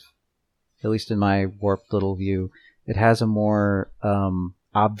sort of, at least in my warped little view, it has a more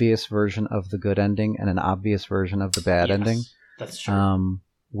obvious version of the good ending and an obvious version of the bad ending. That's true.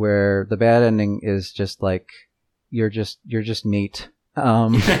 Where the bad ending is just like, you're just meat.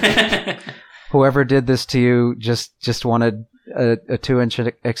 Whoever did this to you just wanted a 2-inch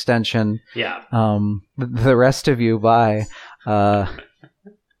extension. Yeah. The rest of you, bye. I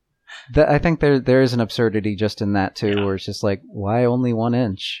think there is an absurdity just in that too, where it's just like, why only 1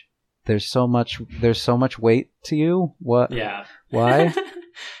 inch? There's so much weight to you. What? Yeah. Why?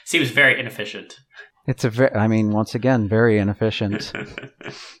 Seems very inefficient. It's once again, very inefficient.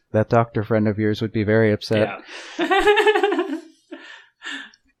 That doctor friend of yours would be very upset. Yeah.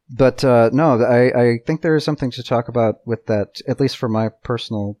 But no, I think there is something to talk about with that, at least for my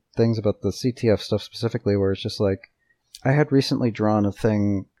personal things about the CTF stuff specifically, where it's just like, I had recently drawn a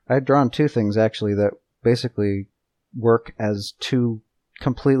thing. I had drawn two things, actually, that basically work as two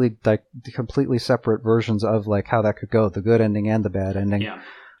completely separate versions of like how that could go, the good ending and the bad ending. Yeah.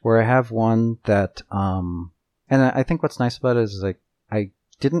 Where I have one that, and I think what's nice about it is like, I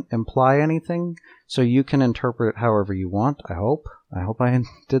didn't imply anything, so you can interpret it however you want, I hope. I hope I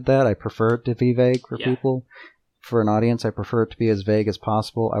did that. I prefer it to be vague for people. For an audience, I prefer it to be as vague as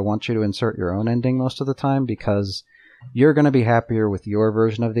possible. I want you to insert your own ending most of the time, because you're going to be happier with your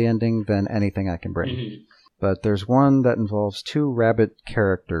version of the ending than anything I can bring. Mm-hmm. But there's one that involves two rabbit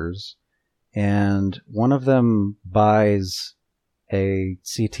characters, and one of them buys a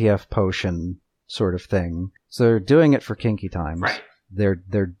CTF potion sort of thing. So they're doing it for kinky times. Right.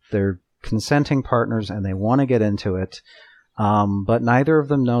 They're consenting partners, and they want to get into it, but neither of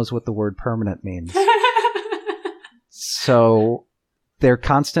them knows what the word permanent means. So they're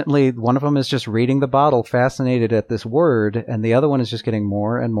constantly, one of them is just reading the bottle, fascinated at this word, and the other one is just getting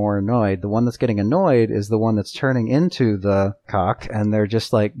more and more annoyed. The one that's getting annoyed is the one that's turning into the cock, and they're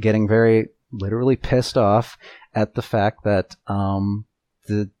just like getting very literally pissed off at the fact that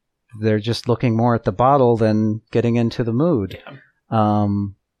they're just looking more at the bottle than getting into the mood. Yeah.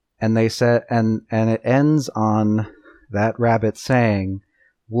 And they said, and it ends on that rabbit saying,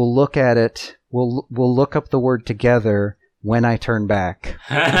 "We'll look at it. We'll look up the word together when I turn back."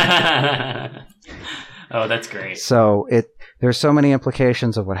 Oh, that's great. So there's so many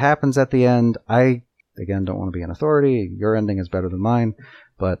implications of what happens at the end. I, again, don't want to be an authority. Your ending is better than mine.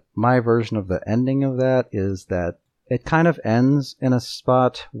 But my version of the ending of that is that it kind of ends in a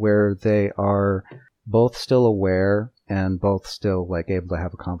spot where they are both still aware and both still like able to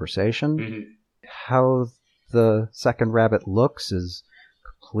have a conversation. Mm-hmm. How the second rabbit looks is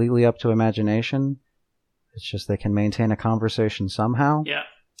completely up to imagination. It's just they can maintain a conversation somehow. Yeah.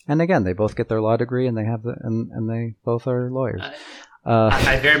 And again, they both get their law degree, and they have and they both are lawyers.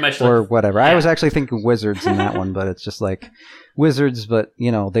 I very much or whatever. Yeah. I was actually thinking wizards in that one, but it's just like wizards, but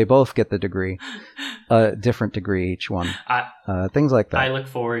they both get the degree, different degree each one. Things like that. I look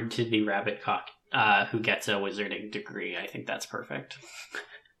forward to the rabbit cock who gets a wizarding degree. I think that's perfect.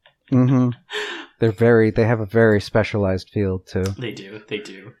 Mm-hmm. They have a very specialized field too. They do.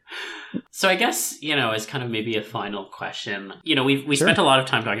 So I guess, as kind of maybe a final question, we Sure. spent a lot of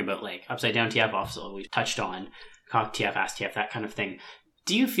time talking about like upside down TF offsole. We've touched on cock TF, ass TF, that kind of thing.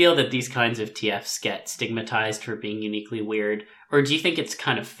 Do you feel that these kinds of TFs get stigmatized for being uniquely weird? Or do you think it's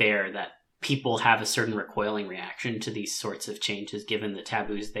kind of fair that people have a certain recoiling reaction to these sorts of changes given the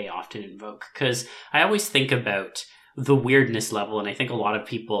taboos they often invoke? Because I always think about the weirdness level, and I think a lot of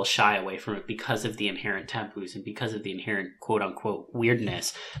people shy away from it because of the inherent taboos and because of the inherent quote-unquote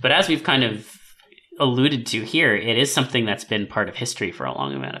weirdness. But as we've kind of alluded to here, it is something that's been part of history for a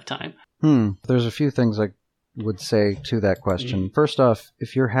long amount of time. There's a few things I would say to that question. Mm-hmm. First off,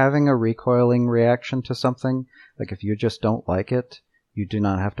 if you're having a recoiling reaction to something, like if you just don't like it, you do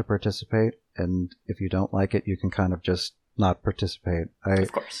not have to participate. And if you don't like it, you can kind of just not participate.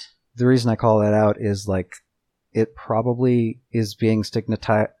 Of course. The reason I call that out is like, it probably is being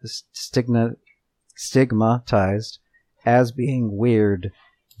stigmatized as being weird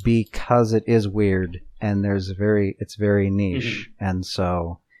because it is weird, and it's very niche. Mm-hmm. And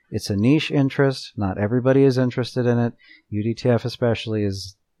so it's a niche interest. Not everybody is interested in it. UDTF especially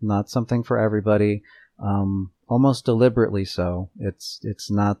is not something for everybody, almost deliberately so. It's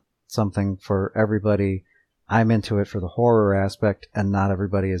not something for everybody. I'm into it for the horror aspect, and not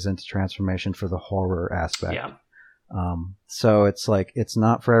everybody is into transformation for the horror aspect. Yeah. So it's like, it's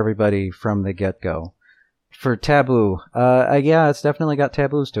not for everybody from the get-go. For taboo, yeah, it's definitely got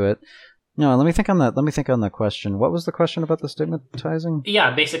taboos to it. No, let me think on that question. What was the question about the stigmatizing?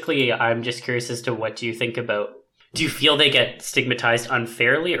 Yeah, basically, I'm just curious as to what do you think about, do you feel they get stigmatized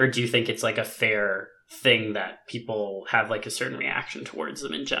unfairly, or do you think it's like a fair thing that people have like a certain reaction towards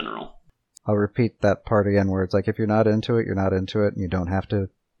them in general? I'll repeat that part again, where it's like, if you're not into it, you're not into it, and you don't have to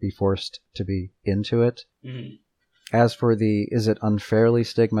be forced to be into it. Mm-hmm. As for the is it unfairly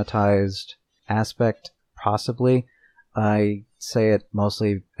stigmatized aspect, possibly. I say it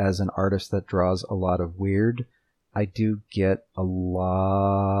mostly as an artist that draws a lot of weird. I do get a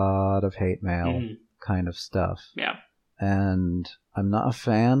lot of hate mail kind of stuff. Yeah. And I'm not a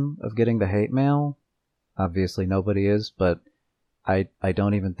fan of getting the hate mail. Obviously nobody is, but I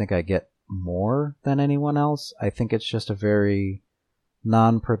don't even think I get more than anyone else. I think it's just a very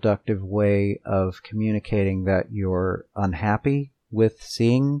non-productive way of communicating that you're unhappy with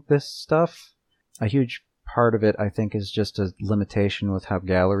seeing this stuff. A huge part of it, I think, is just a limitation with how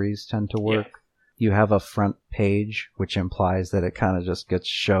galleries tend to work. Yeah. You have a front page, which implies that it kind of just gets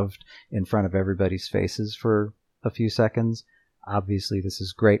shoved in front of everybody's faces for a few seconds. Obviously, this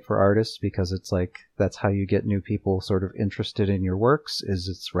is great for artists because it's like that's how you get new people sort of interested in your works, is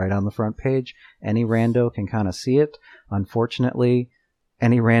it's right on the front page. Any rando can kind of see it. Unfortunately,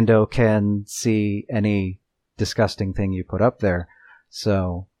 any rando can see any disgusting thing you put up there.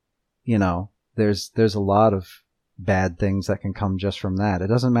 So, you know, there's a lot of bad things that can come just from that. It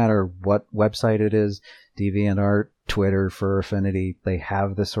doesn't matter what website it is, DeviantArt, Twitter, Fur Affinity, they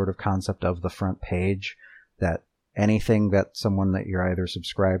have this sort of concept of the front page that anything that someone that you're either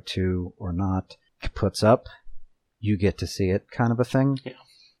subscribed to or not puts up, you get to see it, kind of a thing. Yeah.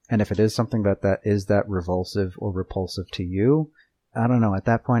 And if it is something that is that revulsive or repulsive to you, I don't know. At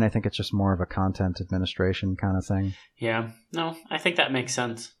that point, I think it's just more of a content administration kind of thing. Yeah. No, I think that makes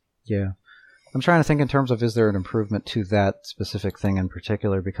sense. Yeah. I'm trying to think in terms of, is there an improvement to that specific thing in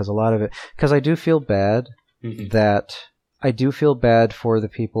particular? Because a lot of it, because I do feel bad for the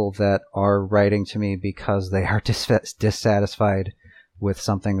people that are writing to me because they are dissatisfied with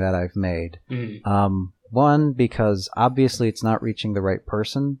something that I've made. Mm-hmm. One, because obviously it's not reaching the right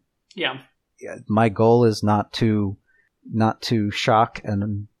person. Yeah. My goal is not to shock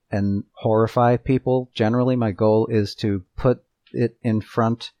and horrify people. Generally, my goal is to put it in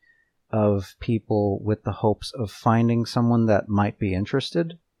front of people with the hopes of finding someone that might be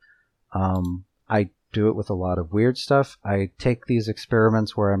interested. I do it with a lot of weird stuff. I take these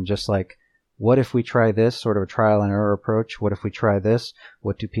experiments where I'm just like, what if we try this, sort of a trial and error approach? What if we try this?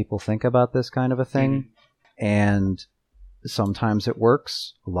 What do people think about this kind of a thing? Mm-hmm. And sometimes it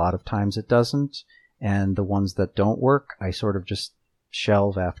works. A lot of times it doesn't. And the ones that don't work, I sort of just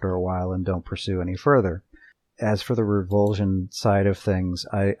shelve after a while and don't pursue any further. As for the revulsion side of things,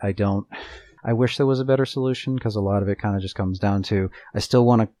 I wish there was a better solution, because a lot of it kind of just comes down to, I still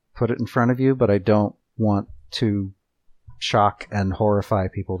want to put it in front of you, but I don't want to shock and horrify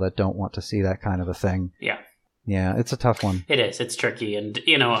people that don't want to see that kind of a thing. Yeah. Yeah, it's a tough one. It is. It's tricky. And,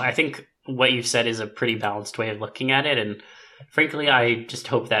 you know, I think what you've said is a pretty balanced way of looking at it. And frankly, I just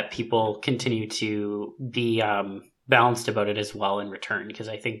hope that people continue to be balanced about it as well in return, because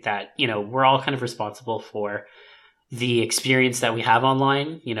I think that, you know, we're all kind of responsible for the experience that we have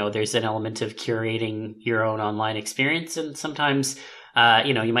online. You know, there's an element of curating your own online experience, and sometimes,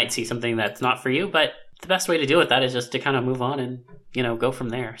 you know, you might see something that's not for you, but the best way to deal with that is just to kind of move on and, you know, go from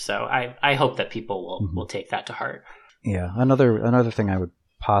there. So I hope that people will take that to heart. Yeah. Another thing I would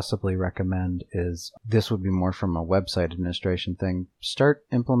possibly recommend is, this would be more from a website administration thing. Start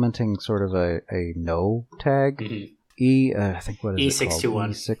implementing sort of a no tag. Mm-hmm. I think what is E621.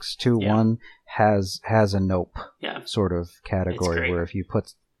 E621 has a nope sort of category where if you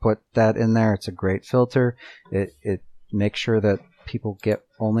put that in there, it's a great filter. It makes sure that people get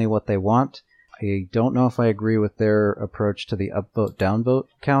only what they want. I don't know if I agree with their approach to the upvote downvote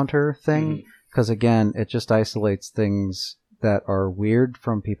counter thing, because again, it just isolates things that are weird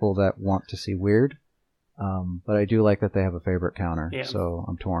from people that want to see weird. But I do like that they have a favorite counter, so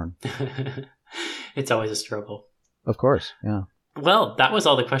I'm torn. It's always a struggle. Of course, yeah. Well, that was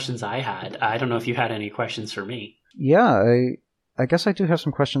all the questions I had. I don't know if you had any questions for me. Yeah, I guess I do have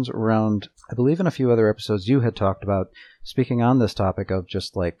some questions around, I believe in a few other episodes you had talked about speaking on this topic of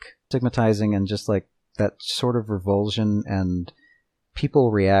just like stigmatizing and just like that sort of revulsion and people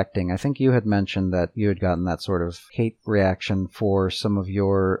reacting. I think you had mentioned that you had gotten that sort of hate reaction for some of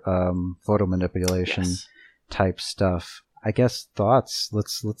your photo manipulation type stuff. I guess thoughts.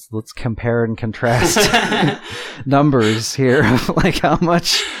 Let's compare and contrast numbers here. Like how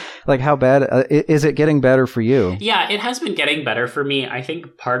much, like how bad is it getting better for you? Yeah, it has been getting better for me. I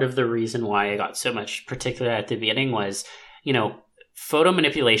think part of the reason why I got so much, particularly at the beginning, was, you know, photo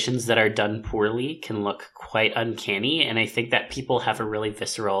manipulations that are done poorly can look quite uncanny, and I think that people have a really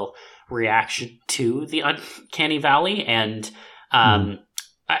visceral reaction to the uncanny valley, and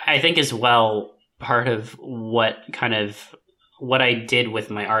I think as well, part of what I did with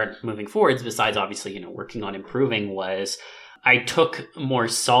my art moving forwards, besides obviously, you know, working on improving, was I took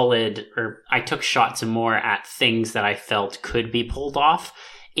shots more at things that I felt could be pulled off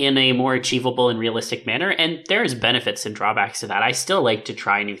in a more achievable and realistic manner. And there's benefits and drawbacks to that. I still like to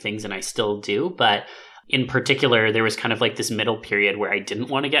try new things, and I still do, but in particular, there was kind of like this middle period where I didn't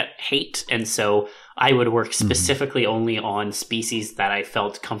want to get hate. And so I would work specifically only on species that I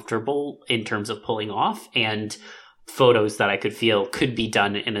felt comfortable in terms of pulling off. And photos that I could feel could be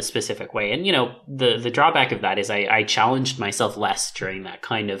done in a specific way. And, the drawback of that is I challenged myself less during that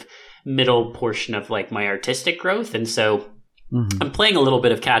kind of middle portion of like my artistic growth. And so I'm playing a little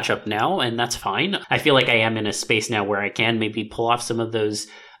bit of catch up now, and that's fine. I feel like I am in a space now where I can maybe pull off some of those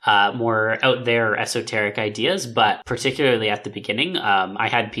more out there esoteric ideas, but particularly at the beginning, I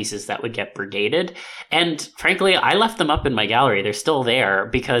had pieces that would get brigaded. And frankly, I left them up in my gallery. They're still there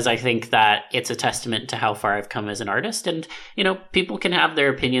because I think that it's a testament to how far I've come as an artist. And, people can have their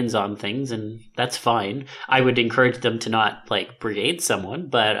opinions on things, and that's fine. I would encourage them to not like brigade someone,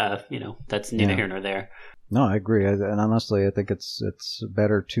 but, that's neither here nor there. No, I agree. And honestly, I think it's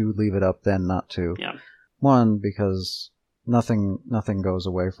better to leave it up than not to. Yeah. One, because nothing goes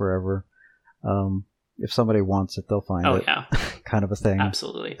away forever. If somebody wants it, they'll find it. Yeah. Kind of a thing.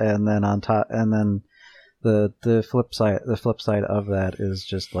 Absolutely. And then the flip side of that is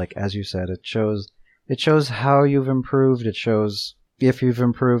just like, as you said, it shows how you've improved. It shows if you've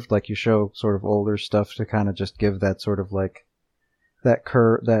improved, like you show sort of older stuff to kind of just give that sort of like that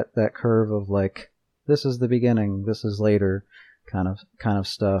curve of like, this is the beginning, this is later kind of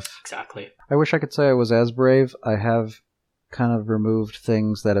stuff. Exactly. I wish I could say I was as brave. I have kind of removed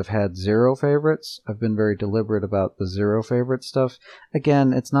things that have had 0 favorites. I've been very deliberate about the 0 favorite stuff.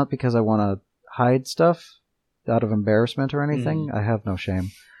 Again, it's not because I want to hide stuff out of embarrassment or anything. I have no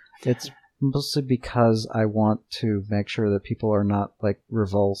shame. It's mostly because I want to make sure that people are not like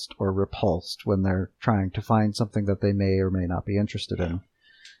revulsed or repulsed when they're trying to find something that they may or may not be interested in.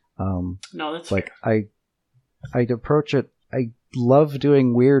 No, that's like fair. I'd approach it. I love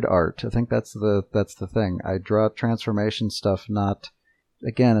doing weird art. I think that's the thing. I draw transformation stuff. It's not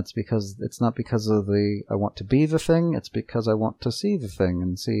because of I want to be the thing. It's because I want to see the thing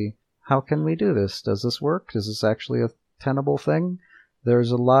and see how can we do this. Does this work? Is this actually a tenable thing?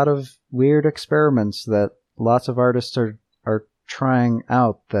 There's a lot of weird experiments that lots of artists are trying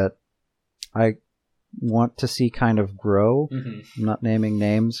out that I want to see kind of grow. I'm not naming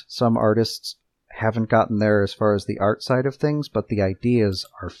names. Some artists haven't gotten there as far as the art side of things, but the ideas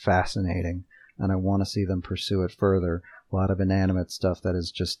are fascinating, and I want to see them pursue it further. A lot of inanimate stuff that is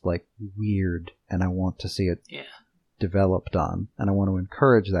just like weird, and I want to see it developed on, and I want to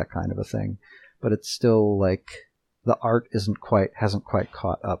encourage that kind of a thing. But it's still like the art hasn't quite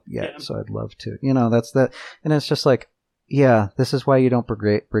caught up yet, so I'd love to. That's that, and it's just like, this is why you don't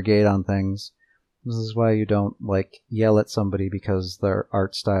brigade on things. This is why you don't like yell at somebody because their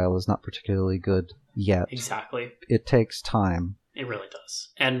art style is not particularly good yet. Exactly. It takes time. It really does.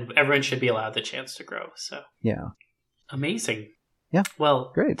 And everyone should be allowed the chance to grow. So yeah. Amazing. Yeah. Well,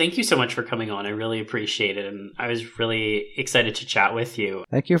 great. Thank you so much for coming on. I really appreciate it. And I was really excited to chat with you.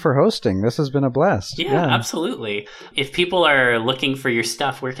 Thank you for hosting. This has been a blast. Yeah, absolutely. If people are looking for your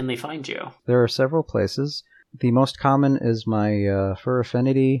stuff, where can they find you? There are several places. The most common is my Fur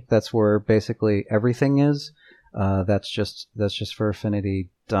Affinity. That's where basically everything is. That's just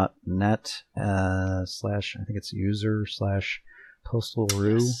furaffinity.net / I think it's user /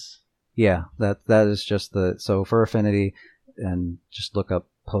 PostalRoo. Yes. Yeah, that is just so Fur Affinity, and just look up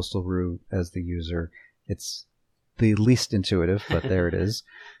PostalRoo as the user. It's the least intuitive, but there it is.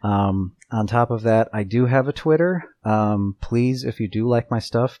 On top of that, I do have a Twitter. Please, if you do like my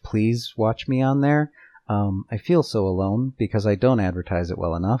stuff, please watch me on there. I feel so alone because I don't advertise it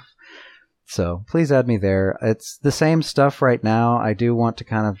well enough. So please add me there. It's the same stuff right now. I do want to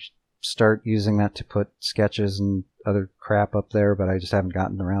kind of start using that to put sketches and other crap up there, but I just haven't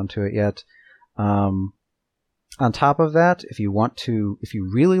gotten around to it yet. On top of that, if you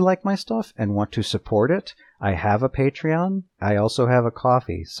really like my stuff and want to support it, I have a Patreon. I also have a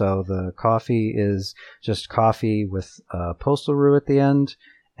Ko-fi. So the Ko-fi is just coffee with PostalRoo at the end.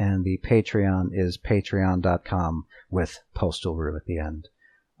 And the Patreon is patreon.com with PostalRoo at the end.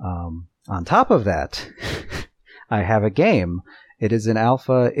 On top of that, I have a game. It is in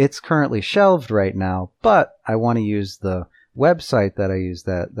alpha. It's currently shelved right now, but I want to use the website that I use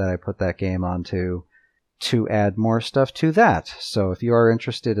that I put that game onto to add more stuff to that. So if you are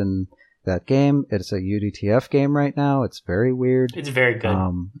interested in that game, it's a UDTF game right now. It's very weird. It's very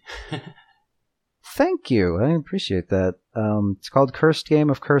good. Thank you. I appreciate that. It's called Cursed Game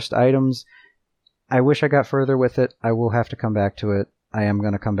of Cursed Items. I wish I got further with it. I will have to come back to it. I am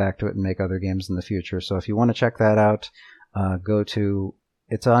going to come back to it and make other games in the future. So if you want to check that out,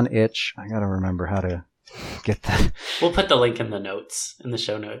 it's on itch. I got to remember how to get that. We'll put the link in the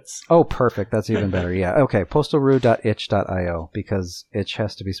show notes. Oh, perfect. That's even better. Yeah. Okay. PostalRoo.itch.io, because itch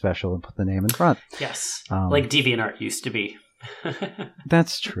has to be special and put the name in front. Yes. Like DeviantArt used to be.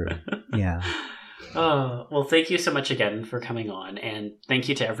 That's true. Yeah. Oh, well, thank you so much again for coming on. And thank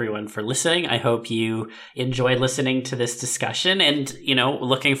you to everyone for listening. I hope you enjoyed listening to this discussion and,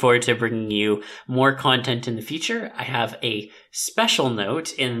 looking forward to bringing you more content in the future. I have a special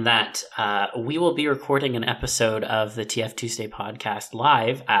note in that we will be recording an episode of the TF Tuesday podcast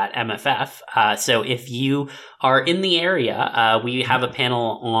live at MFF. So if you are in the area, we have a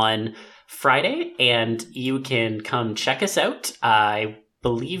panel on Friday and you can come check us out. I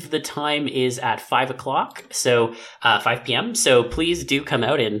believe the time is at 5 o'clock, so 5 p.m. So please do come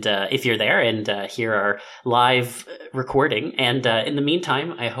out and if you're there and hear our live recording. And in the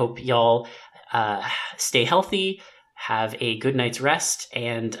meantime, I hope y'all stay healthy, have a good night's rest,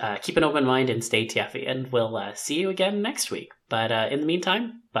 and keep an open mind and stay TFy. And we'll see you again next week. But in the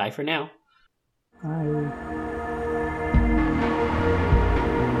meantime, bye for now. Bye.